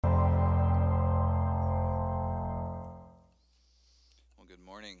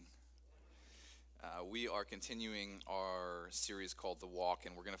morning. We are continuing our series called The Walk,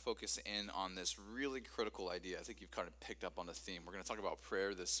 and we're going to focus in on this really critical idea. I think you've kind of picked up on the theme. We're going to talk about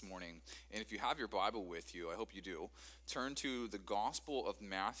prayer this morning. And if you have your Bible with you, I hope you do, turn to the Gospel of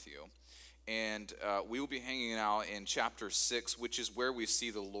Matthew. And we will be hanging out in chapter 6, which is where we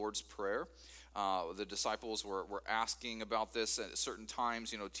see the Lord's Prayer. The disciples were asking about this at certain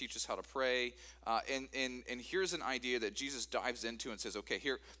times, teach us how to pray. And here's an idea that Jesus dives into and says, okay,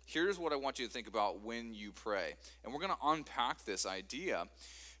 here's what I want you to think about when you pray. And we're going to unpack this idea.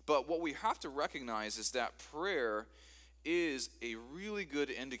 But what we have to recognize is that prayer is a really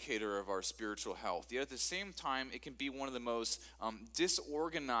good indicator of our spiritual health. Yet at the same time, it can be one of the most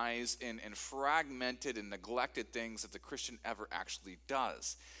disorganized and fragmented and neglected things that the Christian ever actually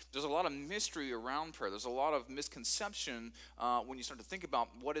does. There's a lot of mystery around prayer. There's a lot of misconception when you start to think about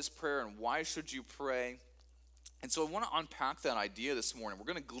what is prayer and why should you pray. And so I want to unpack that idea this morning. We're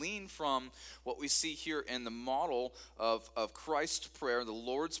going to glean from what we see here in the model of Christ's prayer, the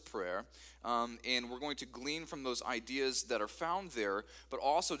Lord's Prayer. And we're going to glean from those ideas that are found there, but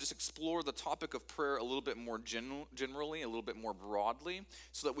also just explore the topic of prayer a little bit more generally, a little bit more broadly,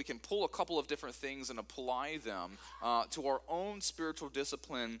 so that we can pull a couple of different things and apply them to our own spiritual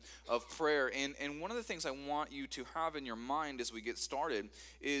discipline of prayer. And one of the things I want you to have in your mind as we get started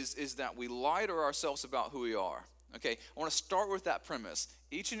is that we lie to ourselves about who we are. Okay, I want to start with that premise.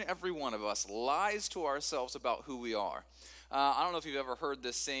 Each and every one of us lies to ourselves about who we are. I don't know if you've ever heard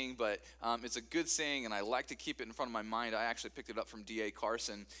this saying, but it's a good saying, and I like to keep it in front of my mind. I actually picked it up from D.A.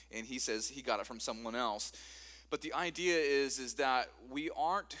 Carson, and he says he got it from someone else. But the idea is that we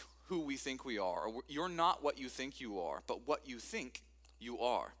aren't who we think we are. Or you're not what you think you are, but what you think you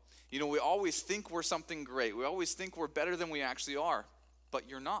are. We always think we're something great. We always think we're better than we actually are, but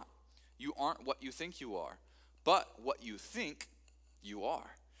you're not. You aren't what you think you are. But what you think, you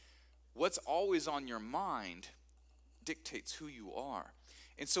are. What's always on your mind dictates who you are.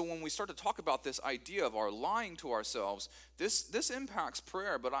 And so when we start to talk about this idea of our lying to ourselves, this impacts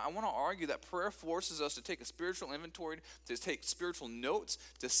prayer. But I want to argue that prayer forces us to take a spiritual inventory, to take spiritual notes,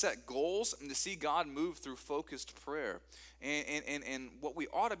 to set goals, and to see God move through focused prayer. And what we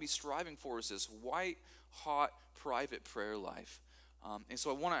ought to be striving for is this white, hot, private prayer life. And so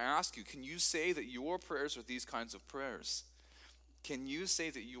I want to ask you, can you say that your prayers are these kinds of prayers? Can you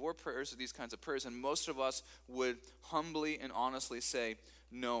say that your prayers are these kinds of prayers? And most of us would humbly and honestly say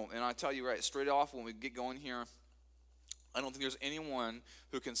no. And I tell you right straight off when we get going here, I don't think there's anyone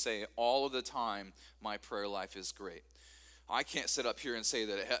who can say all of the time my prayer life is great. I can't sit up here and say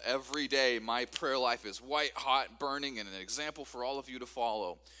that every day my prayer life is white, hot, burning, and an example for all of you to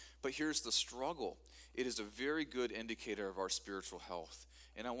follow. But here's the struggle. It is a very good indicator of our spiritual health.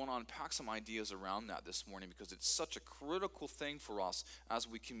 And I want to unpack some ideas around that this morning because it's such a critical thing for us as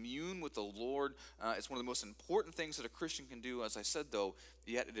we commune with the Lord. It's one of the most important things that a Christian can do. As I said, though,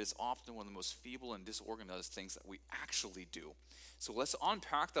 yet it is often one of the most feeble and disorganized things that we actually do. So let's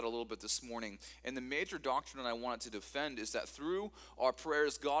unpack that a little bit this morning. And the major doctrine that I wanted to defend is that through our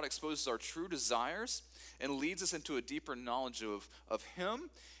prayers, God exposes our true desires and leads us into a deeper knowledge of Him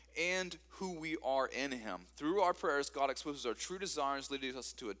and who we are in Him. Through our prayers, God exposes our true desires, leading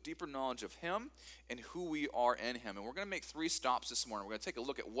us to a deeper knowledge of Him and who we are in Him. And we're going to make 3 stops this morning. We're going to take a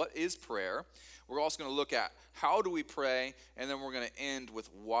look at what is prayer. We're also going to look at how do we pray, and then we're going to end with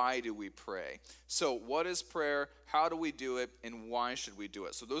why do we pray. So what is prayer, how do we do it, and why should we do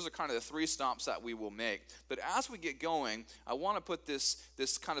it? So those are kind of the 3 stops that we will make. But as we get going, I want to put this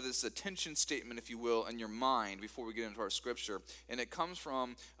attention statement, if you will, in your mind before we get into our scripture. And it comes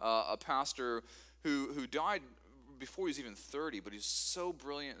from a pastor who died before he was even 30, but he's so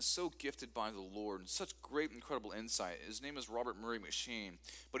brilliant, so gifted by the Lord, and such great, incredible insight. His name is Robert Murray McCheyne.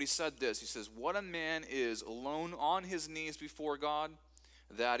 But he said this, he says, "What a man is alone on his knees before God,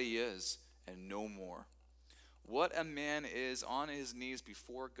 that he is, and no more." What a man is on his knees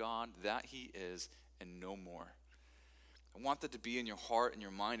before God, that he is, and no more. I want that to be in your heart and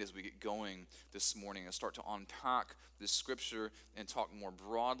your mind as we get going this morning and start to unpack this scripture and talk more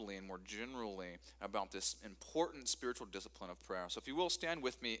broadly and more generally about this important spiritual discipline of prayer. So if you will, stand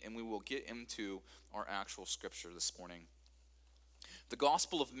with me and we will get into our actual scripture this morning. The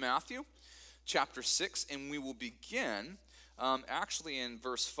Gospel of Matthew, chapter 6, and we will begin actually in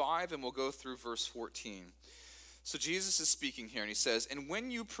verse 5 and we'll go through verse 14. So Jesus is speaking here and he says, "And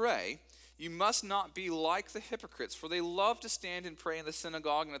when you pray, you must not be like the hypocrites, for they love to stand and pray in the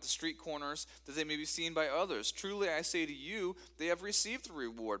synagogue and at the street corners, that they may be seen by others. Truly I say to you, they have received the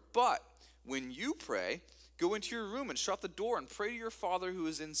reward. But when you pray, go into your room and shut the door and pray to your Father who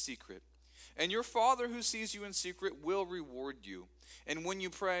is in secret. And your Father who sees you in secret will reward you. And when you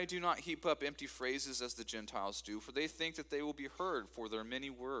pray, do not heap up empty phrases as the Gentiles do, for they think that they will be heard for their many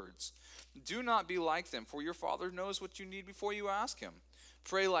words. Do not be like them, for your Father knows what you need before you ask him.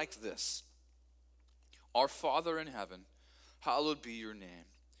 Pray like this: Our Father in heaven, hallowed be your name.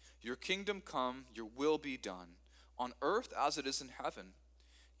 Your kingdom come, your will be done, on earth as it is in heaven.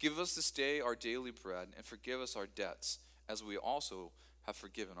 Give us this day our daily bread, and forgive us our debts, as we also have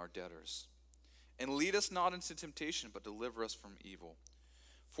forgiven our debtors. And lead us not into temptation, but deliver us from evil.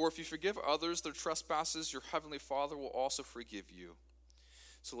 For if you forgive others their trespasses, your heavenly Father will also forgive you.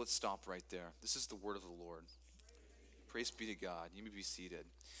 So let's stop right there. This is the word of the Lord. Praise be to God. You may be seated.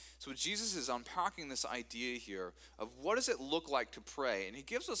 So Jesus is unpacking this idea here of what does it look like to pray. And he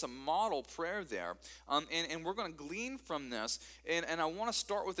gives us a model prayer there. And we're going to glean from this. And I want to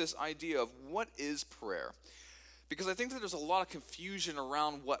start with this idea of what is prayer. Because I think that there's a lot of confusion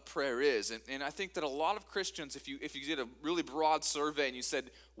around what prayer is. And I think that a lot of Christians, if you did a really broad survey and you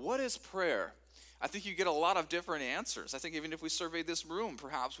said, what is prayer? I think you get a lot of different answers. I think even if we surveyed this room,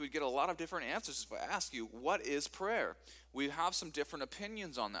 perhaps we'd get a lot of different answers if I ask you, what is prayer? We have some different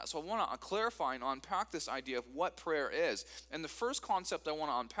opinions on that. So I want to clarify and unpack this idea of what prayer is. And the first concept I want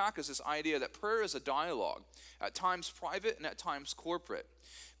to unpack is this idea that prayer is a dialogue, at times private and at times corporate.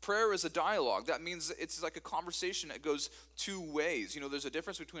 Prayer is a dialogue. That means it's like a conversation that goes two ways. You know, there's a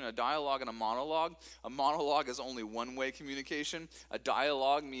difference between a dialogue and a monologue. A monologue is only one-way communication. A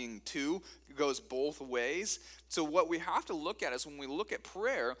dialogue, meaning two, goes both ways. So what we have to look at is when we look at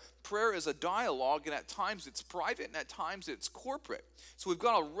prayer, prayer is a dialogue, and at times it's private and at times it's corporate. So we've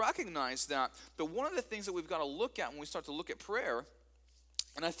got to recognize that. But one of the things that we've got to look at when we start to look at prayer,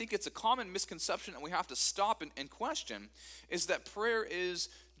 and I think it's a common misconception that we have to stop and question, is that prayer is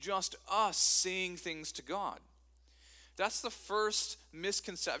just us saying things to God. That's the first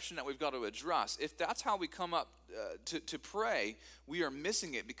misconception that we've got to address. If that's how we come up to pray, we are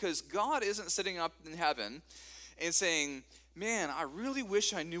missing it, because God isn't sitting up in heaven and saying, man, I really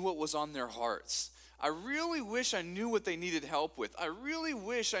wish I knew what was on their hearts. I really wish I knew what they needed help with. I really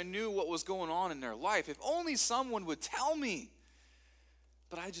wish I knew what was going on in their life. If only someone would tell me.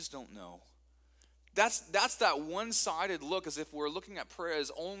 But I just don't know. That's that one-sided look, as if we're looking at prayer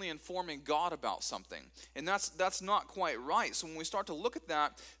as only informing God about something. And that's not quite right. So when we start to look at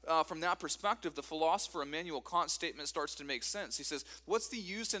that from that perspective, the philosopher Immanuel Kant's statement starts to make sense. He says, what's the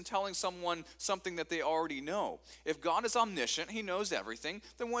use in telling someone something that they already know? If God is omniscient, he knows everything,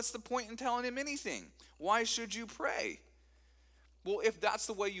 then what's the point in telling him anything? Why should you pray? Well, if that's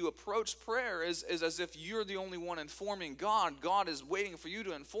the way you approach prayer, is as if you're the only one informing God, God is waiting for you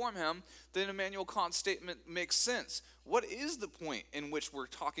to inform him, then Immanuel Kant's statement makes sense. What is the point in which we're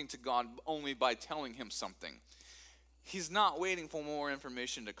talking to God only by telling him something? He's not waiting for more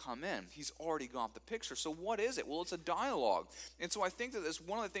information to come in. He's already got the picture. So what is it? Well, it's a dialogue. And so I think that that's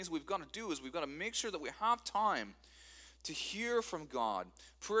one of the things we've got to do is we've got to make sure that we have time to hear from God.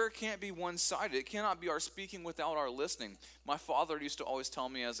 Prayer can't be one-sided. It cannot be our speaking without our listening. My father used to always tell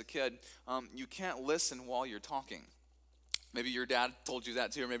me as a kid, you can't listen while you're talking. Maybe your dad told you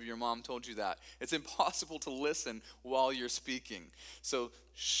that too, or maybe your mom told you that. It's impossible to listen while you're speaking. So,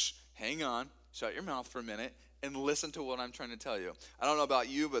 hang on, shut your mouth for a minute, and listen to what I'm trying to tell you. I don't know about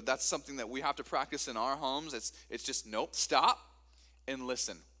you, but that's something that we have to practice in our homes. It's just, nope, stop, and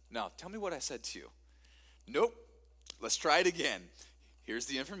listen. Now, tell me what I said to you. Nope. Let's try it again. Here's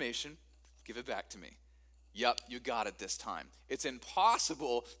the information. Give it back to me. Yep, you got it this time. It's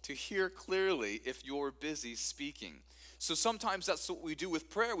impossible to hear clearly if you're busy speaking. So sometimes that's what we do with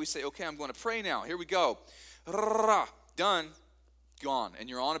prayer. We say, okay, I'm going to pray now. Here we go. Done. Gone. And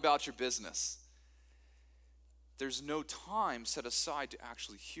you're on about your business. There's no time set aside to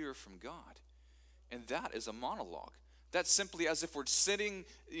actually hear from God. And that is a monologue. That's simply as if we're sending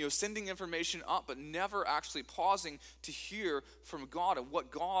information up, but never actually pausing to hear from God and what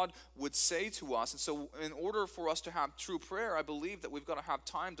God would say to us. And so in order for us to have true prayer, I believe that we've got to have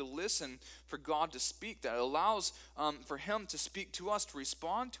time to listen for God to speak. That allows for him to speak to us, to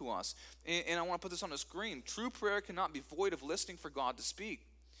respond to us. And I want to put this on the screen. True prayer cannot be void of listening for God to speak.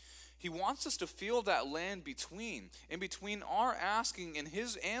 He wants us to feel that land between. In between our asking and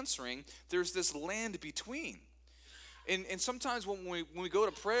his answering, there's this land between. And sometimes when we go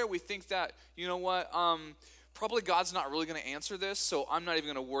to prayer, we think that, you know what, probably God's not really going to answer this, so I'm not even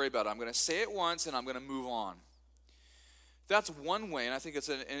going to worry about it. I'm going to say it once, and I'm going to move on. That's one way, and I think it's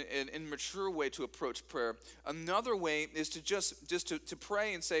an immature way to approach prayer. Another way is to just to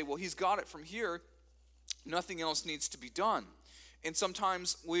pray and say, well, he's got it from here. Nothing else needs to be done. And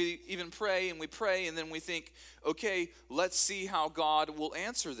sometimes we even pray, and then we think, okay, let's see how God will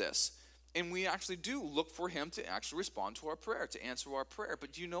answer this. And we actually do look for him to actually respond to our prayer, to answer our prayer.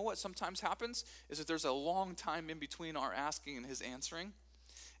 But do you know what sometimes happens? Is that there's a long time in between our asking and his answering.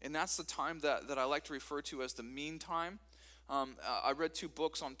 And that's the time that I like to refer to as the mean time. I read 2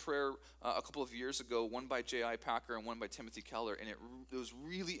 books on prayer a couple of years ago, one by J.I. Packer and one by Timothy Keller, and it was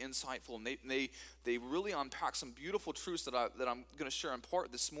really insightful. And they really unpack some beautiful truths that I'm going to share in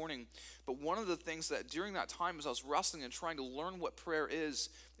part this morning. But one of the things that during that time as I was wrestling and trying to learn what prayer is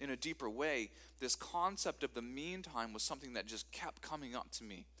in a deeper way, this concept of the mean time was something that just kept coming up to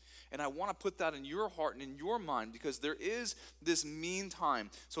me. And I want to put that in your heart and in your mind because there is this mean time.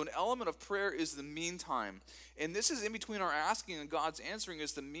 So an element of prayer is the mean time. And this is in between our asking and God's answering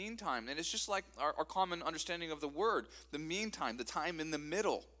is the mean time. And it's just like our common understanding of the word, the mean time, the time in the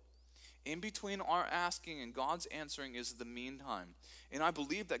middle. In between our asking and God's answering is the mean time. And I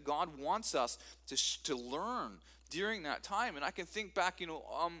believe that God wants us to learn during that time. And I can think back,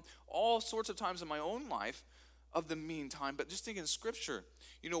 all sorts of times in my own life of the mean time, but just think in Scripture.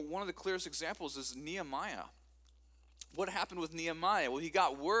 One of the clearest examples is Nehemiah. What happened with Nehemiah? Well, he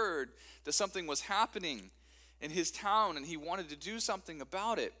got word that something was happening in his town, and he wanted to do something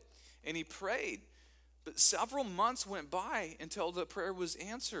about it, and he prayed. But several months went by until the prayer was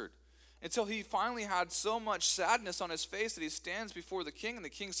answered, until he finally had so much sadness on his face that he stands before the king, and the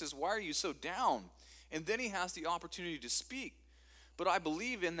king says, "Why are you so down?" And then he has the opportunity to speak. But I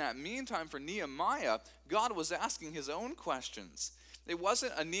believe in that meantime for Nehemiah, God was asking his own questions. It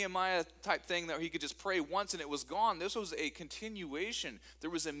wasn't a Nehemiah type thing that he could just pray once and it was gone. This was a continuation. There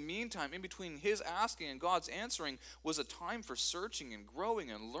was a meantime in between his asking and God's answering was a time for searching and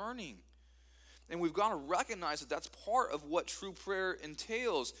growing and learning. And we've got to recognize that that's part of what true prayer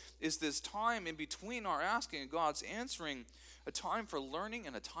entails, is this time in between our asking and God's answering, a time for learning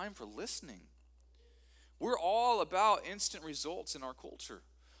and a time for listening. We're all about instant results in our culture.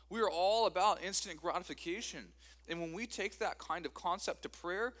 We are all about instant gratification. And when we take that kind of concept to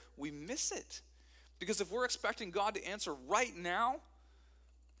prayer, we miss it. Because if we're expecting God to answer right now,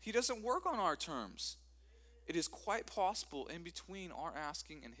 he doesn't work on our terms. It is quite possible in between our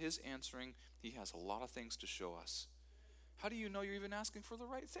asking and his answering, he has a lot of things to show us. How do you know you're even asking for the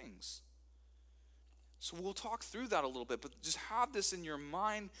right things? So we'll talk through that a little bit, but just have this in your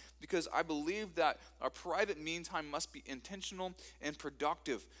mind because I believe that our private meantime must be intentional and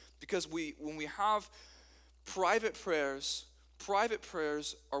productive. Because when we have private prayers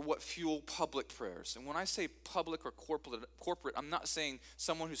are what fuel public prayers. And when I say public or corporate, I'm not saying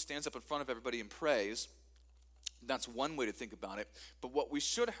someone who stands up in front of everybody and prays. That's one way to think about it. But what we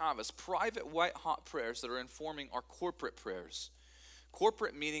should have is private white-hot prayers that are informing our corporate prayers.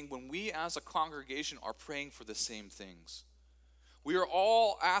 Corporate meaning when we as a congregation are praying for the same things. We are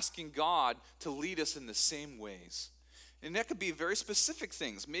all asking God to lead us in the same ways. And that could be very specific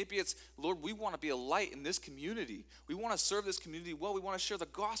things. Maybe it's, Lord, we want to be a light in this community. We want to serve this community well. We want to share the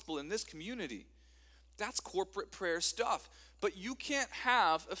gospel in this community. That's corporate prayer stuff. But you can't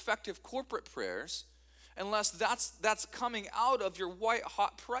have effective corporate prayers unless that's coming out of your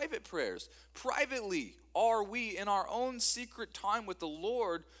white-hot private prayers. Privately, are we in our own secret time with the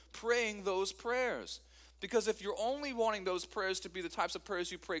Lord praying those prayers? Because if you're only wanting those prayers to be the types of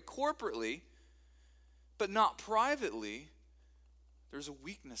prayers you pray corporately, but not privately, there's a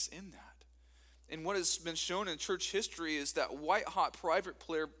weakness in that. And what has been shown in church history is that white-hot private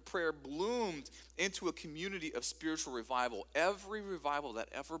prayer bloomed into a community of spiritual revival. Every revival that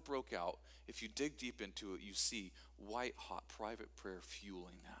ever broke out, if you dig deep into it, you see white-hot private prayer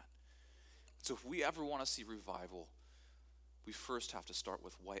fueling that. So if we ever want to see revival, we first have to start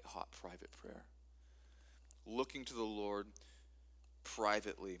with white-hot private prayer. Looking to the Lord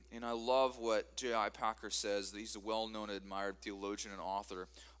privately. And I love what J.I. Packer says. He's a well-known, admired theologian and author.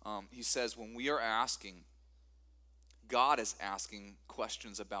 He says, when we are asking, God is asking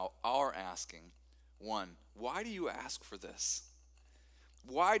questions about our asking. One, why do you ask for this?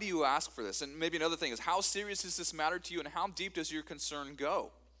 Why do you ask for this? And maybe another thing is, how serious does this matter to you and how deep does your concern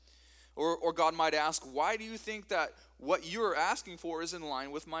go? Or God might ask, why do you think that what you are asking for is in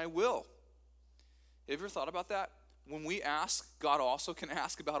line with my will? Have you ever thought about that? When we ask, God also can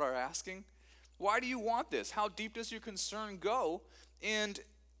ask about our asking. Why do you want this? How deep does your concern go? And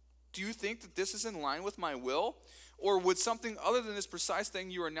do you think that this is in line with my will? Or would something other than this precise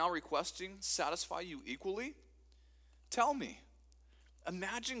thing you are now requesting satisfy you equally? Tell me.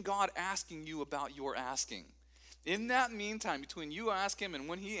 Imagine God asking you about your asking. In that meantime, between you ask him and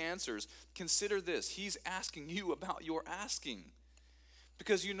when he answers, consider this. He's asking you about your asking.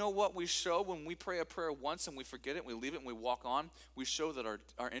 Because you know what we show when we pray a prayer once and we forget it, and we leave it and we walk on? We show that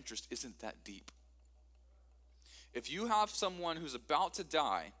our interest isn't that deep. If you have someone who's about to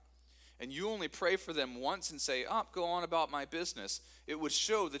die and you only pray for them once and say, go on about my business, it would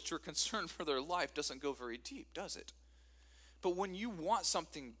show that your concern for their life doesn't go very deep, does it? But when you want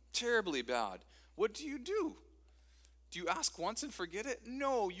something terribly bad, what do? Do you ask once and forget it?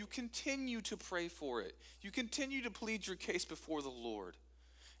 No, you continue to pray for it. You continue to plead your case before the Lord.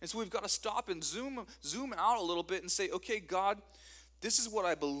 And so we've got to stop and zoom out a little bit and say, okay, God, this is what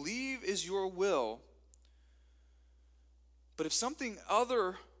I believe is your will. But if something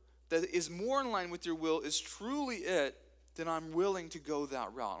other that is more in line with your will is truly it, then I'm willing to go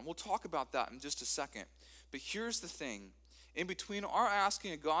that route. And we'll talk about that in just a second. But here's the thing. In between our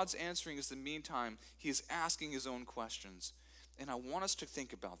asking and God's answering is the meantime, he is asking his own questions. And I want us to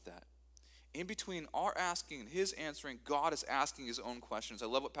think about that. In between our asking and his answering, God is asking his own questions. I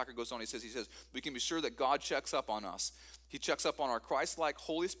love what Packer goes on. He says, we can be sure that God checks up on us. He checks up on our Christ-like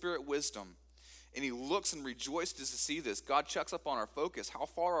Holy Spirit wisdom. And he looks and rejoices to see this. God checks up on our focus, how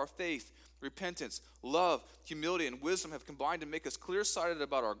far our faith, repentance, love, humility, and wisdom have combined to make us clear-sighted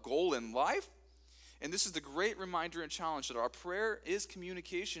about our goal in life. And this is the great reminder and challenge that our prayer is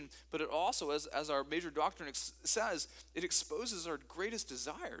communication, but it also, as our major doctrine says, it exposes our greatest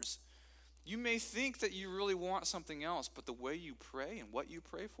desires. You may think that you really want something else, but the way you pray and what you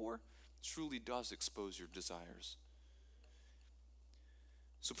pray for truly does expose your desires.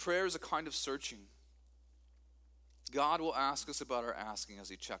 So prayer is a kind of searching. God will ask us about our asking as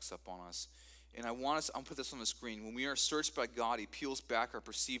he checks up on us. And I'll put this on the screen. When we are searched by God, he peels back our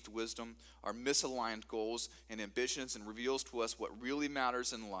perceived wisdom, our misaligned goals and ambitions, and reveals to us what really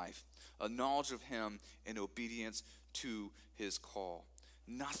matters in life, a knowledge of him and obedience to his call.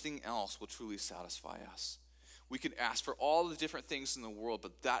 Nothing else will truly satisfy us. We can ask for all the different things in the world,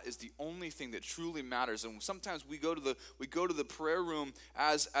 but that is the only thing that truly matters. And sometimes we go to the prayer room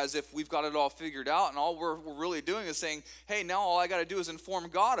as if we've got it all figured out, and all we're really doing is saying, hey, now all I got to do is inform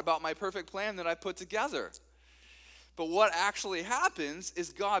God about my perfect plan that I put together. But what actually happens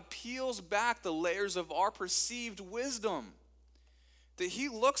is God peels back the layers of our perceived wisdom. That he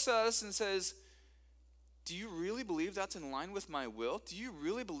looks at us and says, do you really believe that's in line with my will? Do you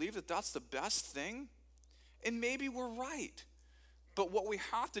really believe that that's the best thing? And maybe we're right. But what we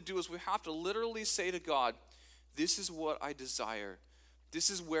have to do is we have to literally say to God, this is what I desire.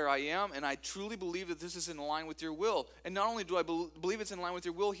 This is where I am, and I truly believe that this is in line with your will. And not only do I believe it's in line with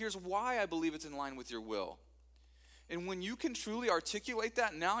your will, here's why I believe it's in line with your will. And when you can truly articulate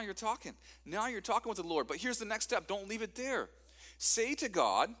that, now you're talking. Now you're talking with the Lord. But here's the next step. Don't leave it there. Say to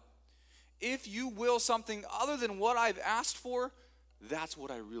God, if you will something other than what I've asked for, that's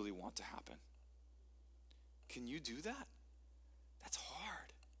what I really want to happen. Can you do that? That's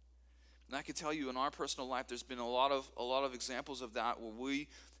hard. And I can tell you in our personal life, there's been a lot of examples of that where we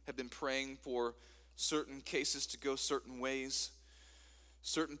have been praying for certain cases to go certain ways,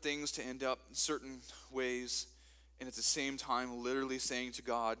 certain things to end up in certain ways, and at the same time literally saying to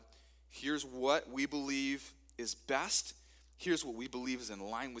God, here's what we believe is best. Here's what we believe is in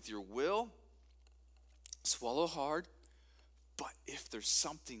line with your will. Swallow hard. But if there's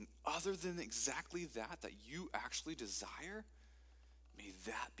something other than exactly that you actually desire, may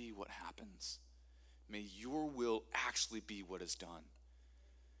that be what happens. May your will actually be what is done.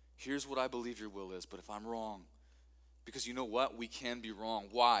 Here's what I believe your will is, but if I'm wrong, because you know what? We can be wrong.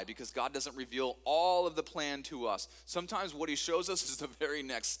 Why? Because God doesn't reveal all of the plan to us. Sometimes what he shows us is the very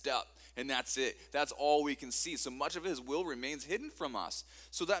next step, and that's it. That's all we can see. So much of his will remains hidden from us.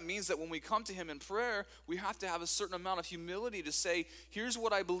 So that means that when we come to him in prayer, we have to have a certain amount of humility to say, here's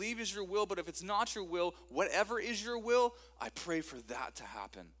what I believe is your will, but if it's not your will, whatever is your will, I pray for that to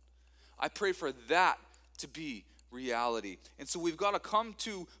happen. I pray for that to be reality. And so we've got to come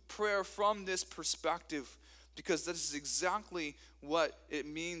to prayer from this perspective, because this is exactly what it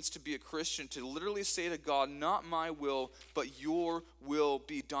means to be a Christian, to literally say to God, not my will, but your will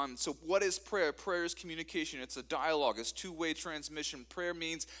be done. So what is prayer? Prayer is communication. It's a dialogue. It's two-way transmission. Prayer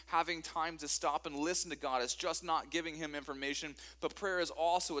means having time to stop and listen to God. It's just not giving him information, but prayer is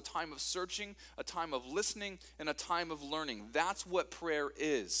also a time of searching, a time of listening, and a time of learning. That's what prayer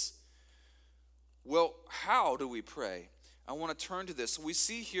is. Well, how do we pray? I want to turn to this. So we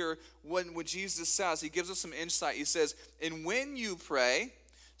see here when Jesus says, he gives us some insight. He says, and when you pray,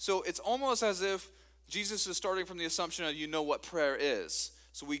 so it's almost as if Jesus is starting from the assumption that you know what prayer is.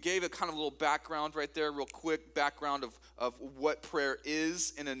 So we gave a kind of little background right there, real quick background of what prayer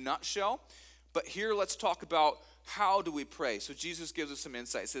is in a nutshell. But here let's talk about how do we pray. So Jesus gives us some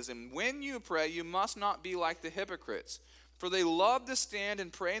insight. He says, and when you pray, you must not be like the hypocrites, for they love to stand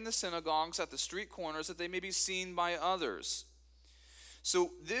and pray in the synagogues at the street corners that they may be seen by others.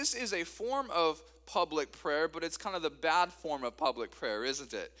 So this is a form of public prayer, but it's kind of the bad form of public prayer,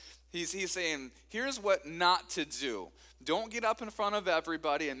 isn't it? He's saying, here's what not to do. Don't get up in front of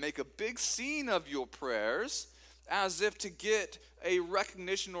everybody and make a big scene of your prayers as if to get a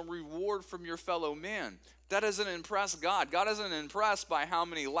recognition or reward from your fellow man. That doesn't impress God. God isn't impressed by how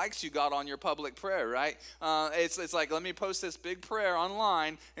many likes you got on your public prayer, right? It's like, let me post this big prayer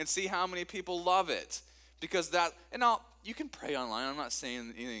online and see how many people love it. Because that, and now, you can pray online. I'm not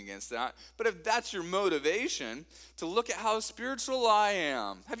saying anything against that. But if that's your motivation, to look at how spiritual I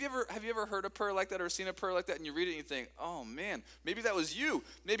am. Have you ever heard a prayer like that or seen a prayer like that and you read it and you think, oh man, maybe that was you.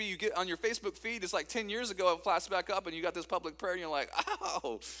 Maybe you get on your Facebook feed, it's like 10 years ago, it flashed back up and you got this public prayer and you're like,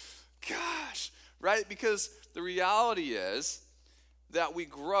 oh, gosh, right? Because the reality is that we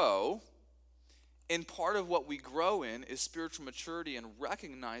grow, and part of what we grow in is spiritual maturity and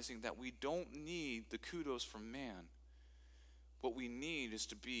recognizing that we don't need the kudos from man. What we need is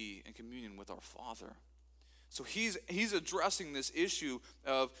to be in communion with our Father. So he's addressing this issue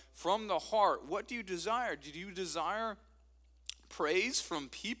of, from the heart, what do you desire? Do you desire praise from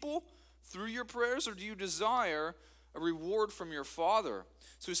people through your prayers, or do you desire a reward from your Father?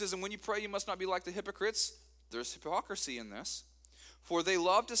 So he says, and when you pray, you must not be like the hypocrites. There's hypocrisy in this. For they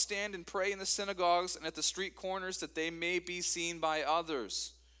love to stand and pray in the synagogues and at the street corners that they may be seen by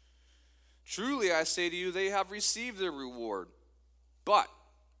others. Truly, I say to you, they have received their reward. But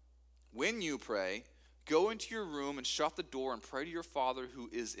when you pray, go into your room and shut the door and pray to your Father who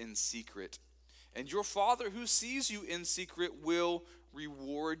is in secret. And your Father who sees you in secret will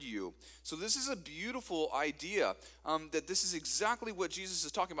reward you. So this is a beautiful idea, that this is exactly what Jesus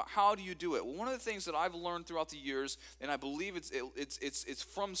is talking about. How do you do it? Well, one of the things that I've learned throughout the years, and I believe it's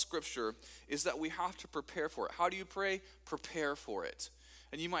from Scripture, is that we have to prepare for it. How do you pray? Prepare for it.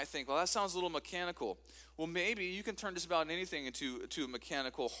 And you might think, well, that sounds a little mechanical. Well, maybe you can turn just about anything into a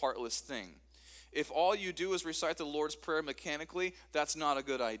mechanical, heartless thing. If all you do is recite the Lord's Prayer mechanically, that's not a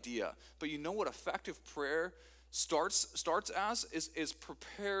good idea. But you know what effective prayer starts as? Is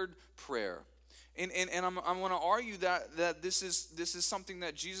prepared prayer. And I'm going to argue that this is something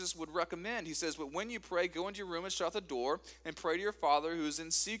that Jesus would recommend. He says, but when you pray, go into your room and shut the door and pray to your Father who is in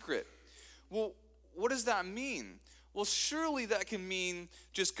secret. Well, what does that mean? Well, surely that can mean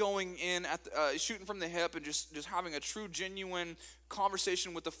just going in, shooting from the hip and just having a true, genuine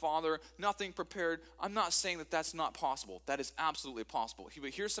conversation with the Father, nothing prepared. I'm not saying that that's not possible. That is absolutely possible.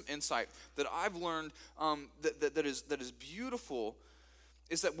 But here's some insight that I've learned that is beautiful,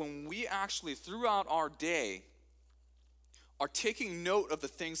 is that when we actually, throughout our day, are taking note of the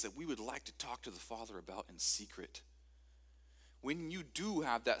things that we would like to talk to the Father about in secret, when you do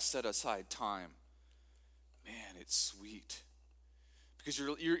have that set aside time, man, it's sweet. Because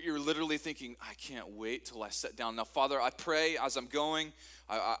you're literally thinking, I can't wait till I sit down. Now, Father, I pray as I'm going.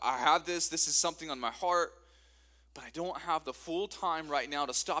 I have this is something on my heart, but I don't have the full time right now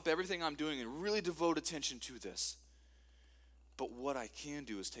to stop everything I'm doing and really devote attention to this. But what I can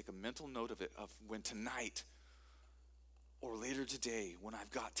do is take a mental note of it, of when tonight or later today, when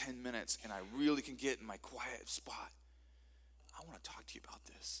I've got 10 minutes and I really can get in my quiet spot, I want to talk to you about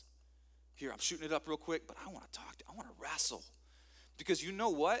this. Here, I'm shooting it up real quick, but I want to wrestle. Because you know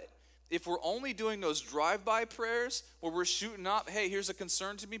what? If we're only doing those drive-by prayers where we're shooting up, hey, here's a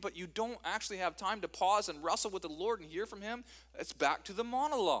concern to me, but you don't actually have time to pause and wrestle with the Lord and hear from him, it's back to the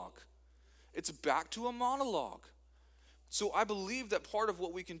monologue. It's back to a monologue. So I believe that part of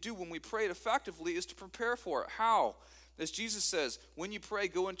what we can do when we pray it effectively is to prepare for it. How? As Jesus says, when you pray,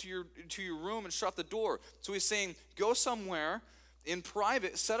 go into your room and shut the door. So he's saying, go somewhere in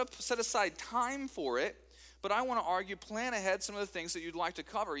private, set aside time for it. But I want to argue, plan ahead some of the things that you'd like to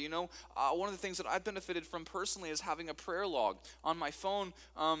cover. You know, one of the things that I've benefited from personally is having a prayer log. On my phone,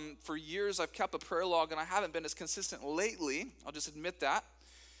 for years, I've kept a prayer log, and I haven't been as consistent lately. I'll just admit that.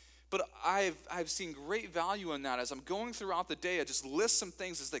 But I've seen great value in that. As I'm going throughout the day, I just list some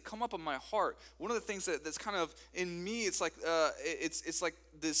things as they come up in my heart. One of the things that's kind of in me, it's like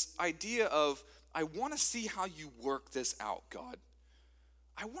this idea of, I want to see how you work this out, God.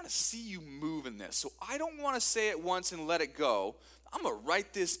 I want to see you move in this. So I don't want to say it once and let it go. I'm going to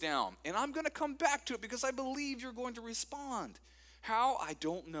write this down, and I'm going to come back to it because I believe you're going to respond. How? I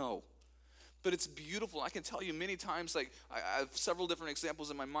don't know. But it's beautiful. I can tell you many times, like I have several different examples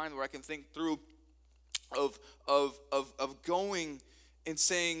in my mind where I can think through of going and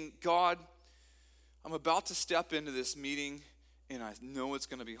saying, God, I'm about to step into this meeting, and I know it's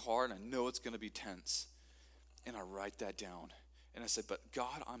going to be hard, and I know it's going to be tense. And I write that down. And I said, but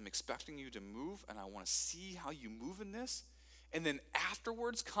God, I'm expecting you to move, and I want to see how you move in this. And then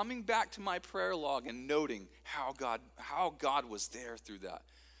afterwards, coming back to my prayer log and noting how God was there through that.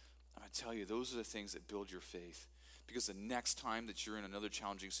 tell you, those are the things that build your faith. Because the next time that you're in another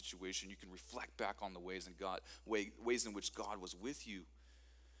challenging situation, you can reflect back on the ways in which God was with you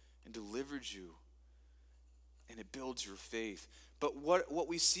and delivered you. And it builds your faith. But what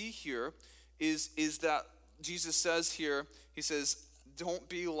we see here is that Jesus says here, he says, don't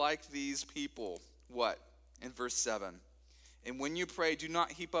be like these people. What? In verse 7. And when you pray, do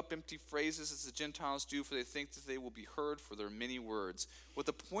not heap up empty phrases as the Gentiles do, for they think that they will be heard for their many words. What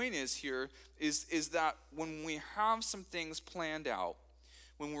the point is here is that when we have some things planned out,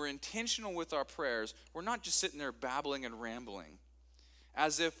 when we're intentional with our prayers, we're not just sitting there babbling and rambling,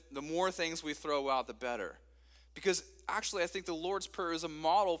 as if the more things we throw out, the better. Because actually, I think the Lord's Prayer is a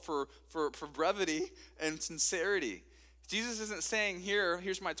model for brevity and sincerity. Jesus isn't saying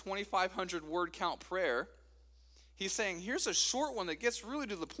here's my 2,500 word count prayer. He's saying, here's a short one that gets really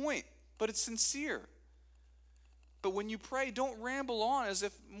to the point, but it's sincere. But when you pray, don't ramble on as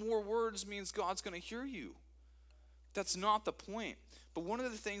if more words means God's going to hear you. That's not the point. But one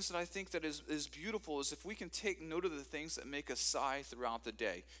of the things that I think that is beautiful is if we can take note of the things that make us sigh throughout the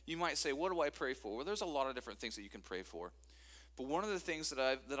day. You might say, what do I pray for? Well, there's a lot of different things that you can pray for. But one of the things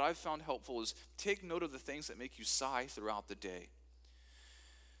that I've found helpful is take note of the things that make you sigh throughout the day.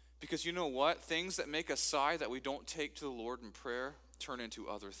 Because you know what? Things that make us sigh that we don't take to the Lord in prayer turn into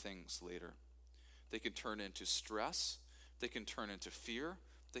other things later. They can turn into stress. They can turn into fear.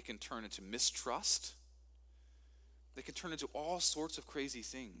 They can turn into mistrust. They can turn into all sorts of crazy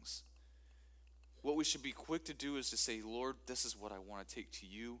things. What we should be quick to do is to say, Lord, this is what I want to take to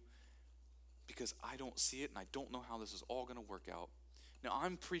you because I don't see it and I don't know how this is all going to work out. Now,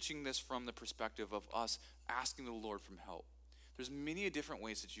 I'm preaching this from the perspective of us asking the Lord for help. There's many different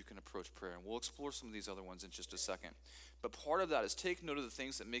ways that you can approach prayer, and we'll explore some of these other ones in just a second. But part of that is take note of the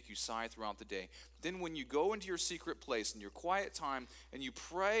things that make you sigh throughout the day. Then when you go into your secret place in your quiet time and you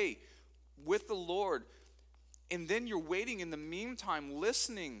pray with the Lord, and then you're waiting in the meantime,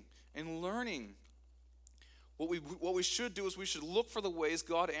 listening and learning, what we should do is we should look for the ways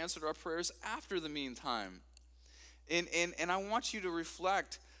God answered our prayers after the meantime. And I want you to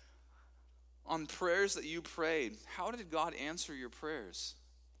reflect on prayers that you prayed. How did God answer your prayers?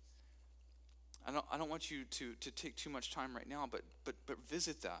 I don't want you to take too much time right now, but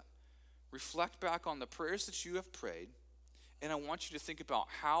visit that. Reflect back on the prayers that you have prayed, and I want you to think about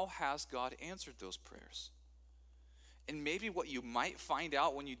how has God answered those prayers. And maybe what you might find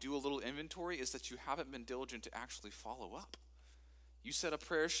out when you do a little inventory is that you haven't been diligent to actually follow up. You said a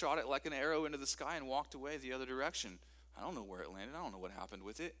prayer, shot it like an arrow into the sky, and walked away the other direction. I don't know where it landed. I don't know what happened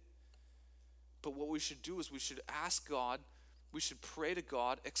with it. But what we should do is we should ask God, we should pray to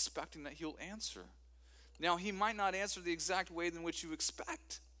God expecting that he'll answer. Now, he might not answer the exact way in which you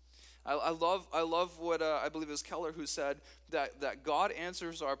expect. I love what I believe it was Keller who said that God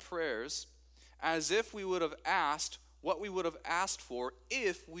answers our prayers as if we would have asked what we would have asked for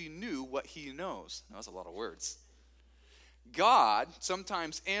if we knew what he knows. That was a lot of words. God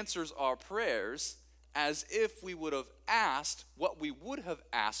sometimes answers our prayers as if we would have asked what we would have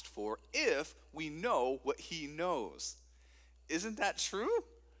asked for if we know what he knows. Isn't that true?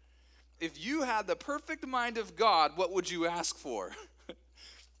 If you had the perfect mind of God, what would you ask for?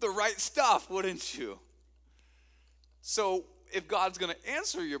 The right stuff, wouldn't you? So if God's going to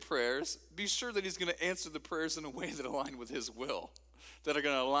answer your prayers, be sure that he's going to answer the prayers in a way that align with his will, that are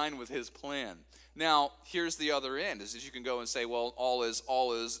going to align with his plan. Now, here's the other end, is that you can go and say, well, all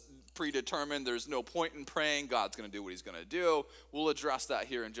is predetermined. There's no point in praying. God's going to do what he's going to do. We'll address that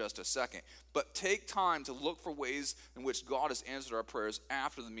here in just a second. But take time to look for ways in which God has answered our prayers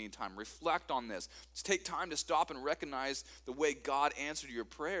after the meantime. Reflect on this. Just take time to stop and recognize the way God answered your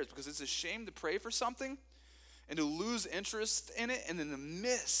prayers, because it's a shame to pray for something and to lose interest in it and then to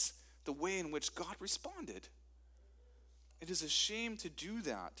miss the way in which God responded. It is a shame to do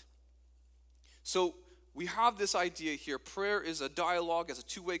that. So we have this idea here. Prayer is a dialogue, as a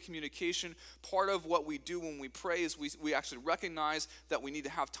two-way communication. Part of what we do when we pray is we actually recognize that we need to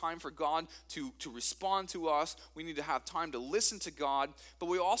have time for God to respond to us. We need to have time to listen to God. But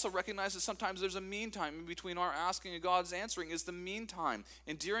we also recognize that sometimes there's a meantime in between our asking and God's answering is the meantime.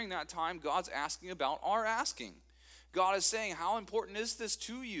 And during that time, God's asking about our asking. God is saying, how important is this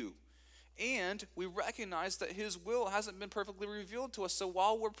to you? And we recognize that his will hasn't been perfectly revealed to us. So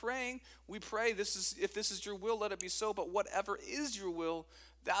while we're praying, we pray, if this is your will, let it be so. But whatever is your will,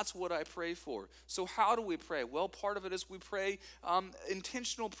 that's what I pray for. So how do we pray? Well, part of it is we pray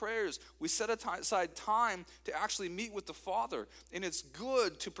intentional prayers. We set aside time to actually meet with the Father. And it's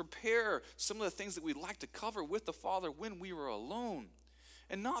good to prepare some of the things that we'd like to cover with the Father when we were alone.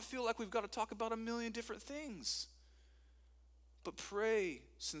 And not feel like we've got to talk about a million different things. but pray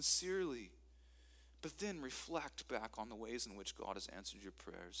sincerely. But then reflect back on the ways in which God has answered your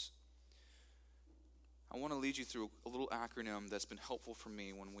prayers. I want to lead you through a little acronym that's been helpful for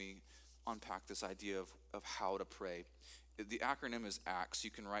me when we unpack this idea of how to pray. The acronym is ACTS.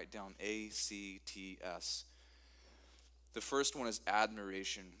 You can write down ACTS. The first one is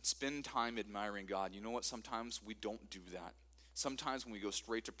admiration. Spend time admiring God. You know what? Sometimes we don't do that. Sometimes when we go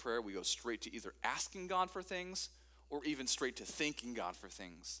straight to prayer, we go straight to either asking God for things or even straight to thanking God for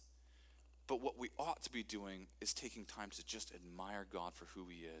things. But what we ought to be doing is taking time to just admire God for who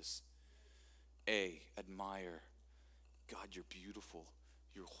he is. Admire. God, you're beautiful.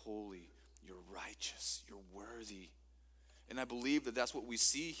 You're holy. You're righteous. You're worthy. And I believe that that's what we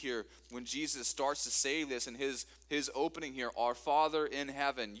see here when Jesus starts to say this in his opening here. Our Father in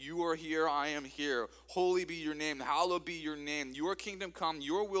heaven, you are here, I am here. Holy be your name, hallowed be your name. Your kingdom come,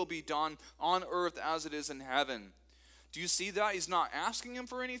 your will be done on earth as it is in heaven. Do you see that? He's not asking him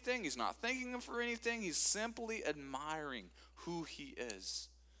for anything. He's not thanking him for anything. He's simply admiring who he is.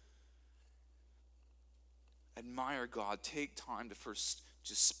 Admire God. Take time to first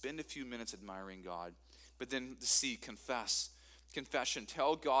just spend a few minutes admiring God. But then C, confess. Confession.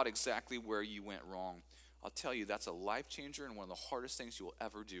 Tell God exactly where you went wrong. I'll tell you, that's a life changer and one of the hardest things you will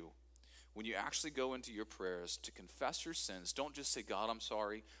ever do. When you actually go into your prayers to confess your sins, don't just say, God, I'm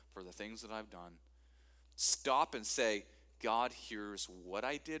sorry for the things that I've done. Stop and say, God, here's what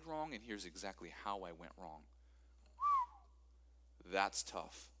I did wrong and here's exactly how I went wrong. That's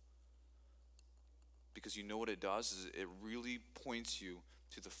tough. Because you know what it does is it really points you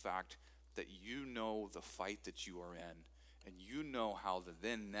to the fact that you know the fight that you are in, and you know how to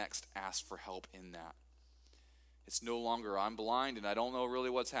then next ask for help in that. It's no longer, I'm blind and I don't know really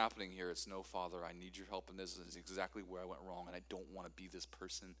what's happening here. It's no, Father, I need your help in this. This is exactly where I went wrong, and I don't want to be this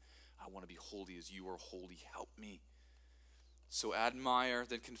person. I want to be holy as you are holy. Help me. So admire,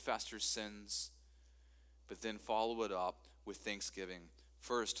 then confess your sins, but then follow it up with thanksgiving.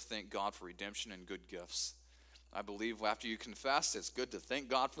 First, thank God for redemption and good gifts. I believe after you confess, it's good to thank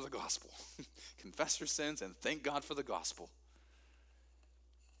God for the gospel. Confess your sins and thank God for the gospel.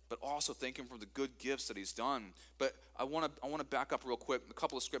 But also thank him for the good gifts that he's done. But I want to back up real quick. A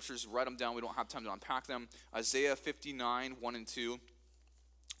couple of scriptures, write them down. We don't have time to unpack them. Isaiah 59, 1 and 2.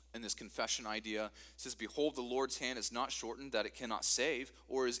 In this confession idea, it says, behold, the Lord's hand is not shortened that it cannot save,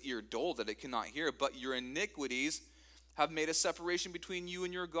 or his ear dull that it cannot hear, but your iniquities have made a separation between you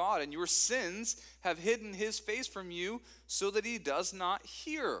and your God, and your sins have hidden his face from you so that he does not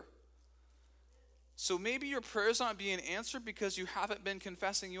hear. So maybe your prayers aren't being answered because you haven't been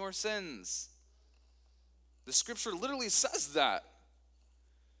confessing your sins. The scripture literally says that.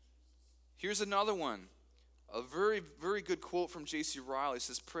 Here's another one. A very, very good quote from J.C. Ryle. He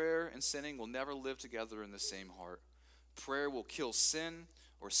says, prayer and sinning will never live together in the same heart. Prayer will kill sin,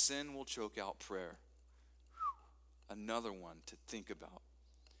 or sin will choke out prayer. Another one to think about.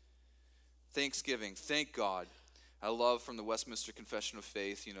 Thanksgiving. Thank God. I love from the Westminster Confession of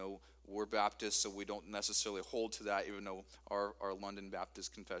Faith, we're Baptists, so we don't necessarily hold to that, even though our London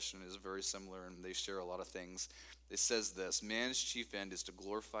Baptist Confession is very similar and they share a lot of things. It says this, man's chief end is to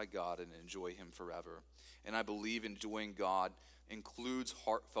glorify God and enjoy him forever. And I believe enjoying God includes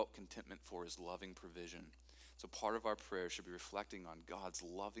heartfelt contentment for his loving provision. So part of our prayer should be reflecting on God's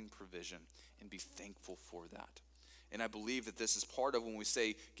loving provision and be thankful for that. And I believe that this is part of when we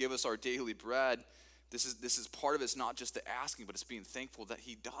say, give us our daily bread, this is part of it. It's not just the asking, but it's being thankful that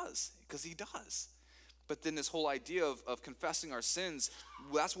he does, because he does. But then this whole idea of confessing our sins,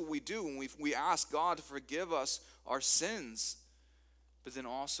 that's what we do when we ask God to forgive us our sins. But then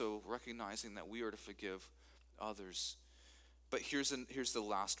also recognizing that we are to forgive others. But here's the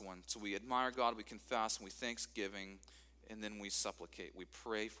last one. So we admire God, we confess, and we thanksgiving, and then we supplicate. We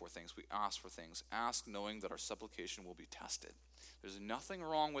pray for things. We ask for things. Ask knowing that our supplication will be tested. There's nothing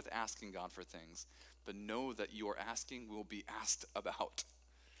wrong with asking God for things, but know that your asking will be asked about.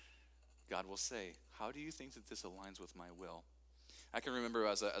 God will say, how do you think that this aligns with my will? I can remember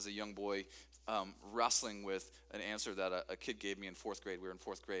as a young boy wrestling with an answer that a kid gave me in fourth grade. We were in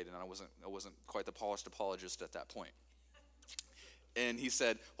fourth grade, and I wasn't quite the polished apologist at that point. And he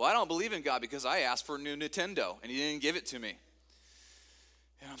said, well, I don't believe in God because I asked for a new Nintendo, and he didn't give it to me.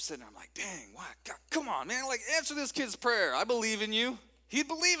 And I'm sitting there, I'm like, dang, what? God, come on, man, answer this kid's prayer. I believe in you. He'd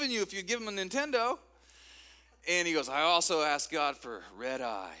believe in you if you give him a Nintendo. And he goes, I also asked God for red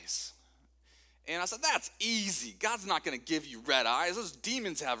eyes. And I said, that's easy. God's not going to give you red eyes. Those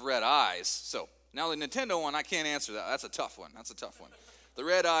demons have red eyes. So now the Nintendo one, I can't answer that. That's a tough one. The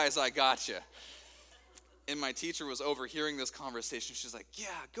red eyes, I got you. And my teacher was overhearing this conversation. She's like, yeah,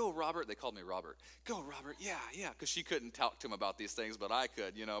 go, Robert. They called me Robert. Go, Robert. Yeah. Because she couldn't talk to him about these things, but I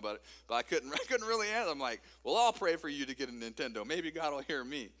could, but I couldn't really answer. I'm like, well, I'll pray for you to get a Nintendo. Maybe God will hear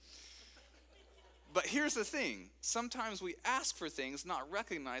me. But here's the thing. Sometimes we ask for things not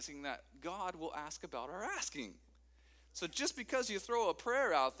recognizing that God will ask about our asking. So just because you throw a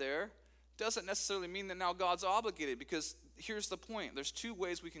prayer out there doesn't necessarily mean that now God's obligated, because here's the point. There's two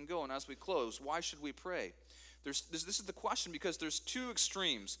ways we can go, and as we close, why should we pray? This is the question, because there's two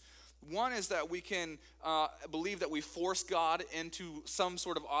extremes. One is that we can believe that we force God into some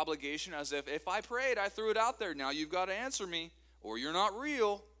sort of obligation, as if I prayed, I threw it out there, now you've got to answer me, or you're not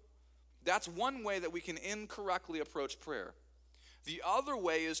real. That's one way that we can incorrectly approach prayer. The other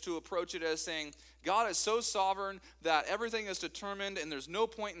way is to approach it as saying, God is so sovereign that everything is determined and there's no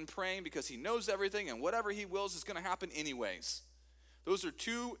point in praying because he knows everything and whatever he wills is going to happen anyways. Those are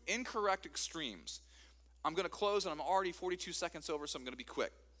two incorrect extremes. I'm going to close and I'm already 42 seconds over, so I'm going to be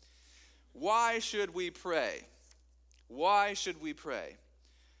quick. Why should we pray? Why should we pray?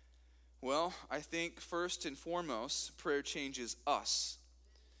 Well, I think first and foremost, prayer changes us.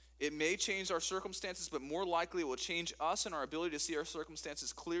 It may change our circumstances, but more likely it will change us and our ability to see our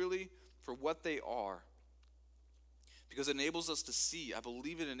circumstances clearly for what they are. Because it enables us to see. I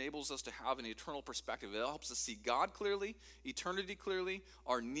believe it enables us to have an eternal perspective. It helps us see God clearly, eternity clearly,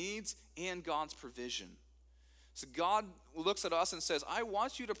 our needs, and God's provision. So God looks at us and says, I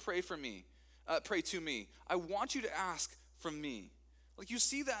want you to pray for me. Pray to me. I want you to ask from me. Like, you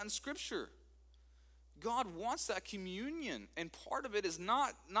see that in Scripture. God wants that communion, and part of it is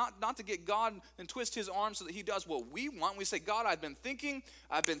not to get God and twist his arm so that he does what we want. We say, God, I've been thinking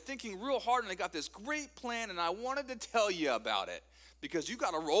real hard, and I got this great plan, and I wanted to tell you about it because you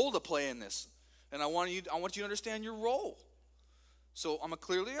got a role to play in this, and I want you to understand your role. So I'm gonna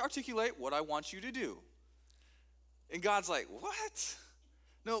clearly articulate what I want you to do. And God's like, what?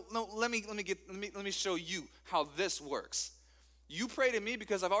 No, let me show you how this works. You pray to me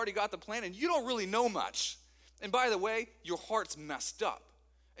because I've already got the plan, and you don't really know much. And by the way, your heart's messed up.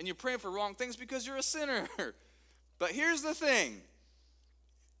 And you're praying for wrong things because you're a sinner. But here's the thing.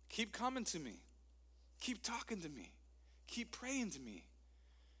 Keep coming to me. Keep talking to me. Keep praying to me.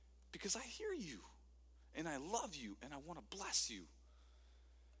 Because I hear you. And I love you. And I want to bless you.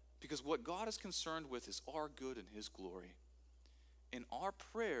 Because what God is concerned with is our good and his glory. And our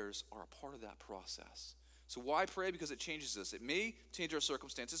prayers are a part of that process. So why pray? Because it changes us. It may change our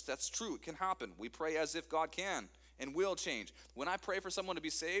circumstances. That's true. It can happen. We pray as if God can and will change. When I pray for someone to be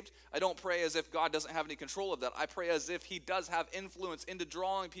saved, I don't pray as if God doesn't have any control of that. I pray as if he does have influence into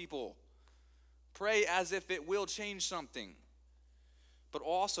drawing people. Pray as if it will change something. But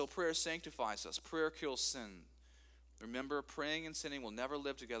also, prayer sanctifies us. Prayer kills sin. Remember, praying and sinning will never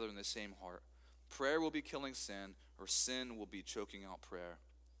live together in the same heart. Prayer will be killing sin, or sin will be choking out prayer.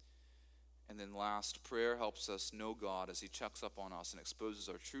 And then last, prayer helps us know God as he checks up on us and exposes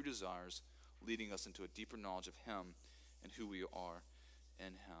our true desires, leading us into a deeper knowledge of him and who we are in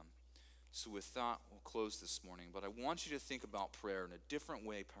him. So with that, we'll close this morning. But I want you to think about prayer in a different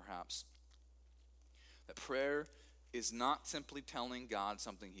way, perhaps. That prayer is not simply telling God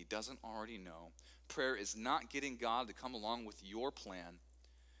something he doesn't already know. Prayer is not getting God to come along with your plan.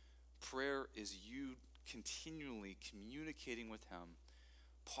 Prayer is you continually communicating with him,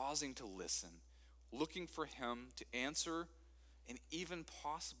 pausing to listen, looking for him to answer, and even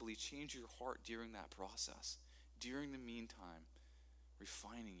possibly change your heart during that process. During the meantime,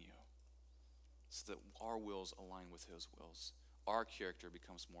 refining you so that our wills align with his wills. Our character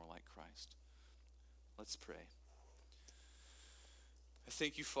becomes more like Christ. Let's pray. I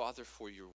thank you, Father, for your